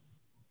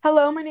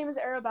Hello, my name is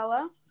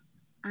Arabella,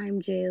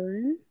 I'm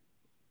Jalen.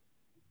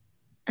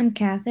 I'm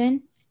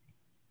Catherine.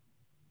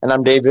 And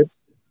I'm David.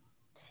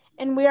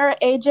 and we are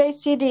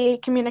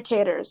AJCD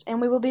communicators,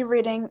 and we will be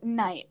reading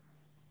Night.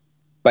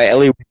 By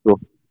Ellie Wiesel.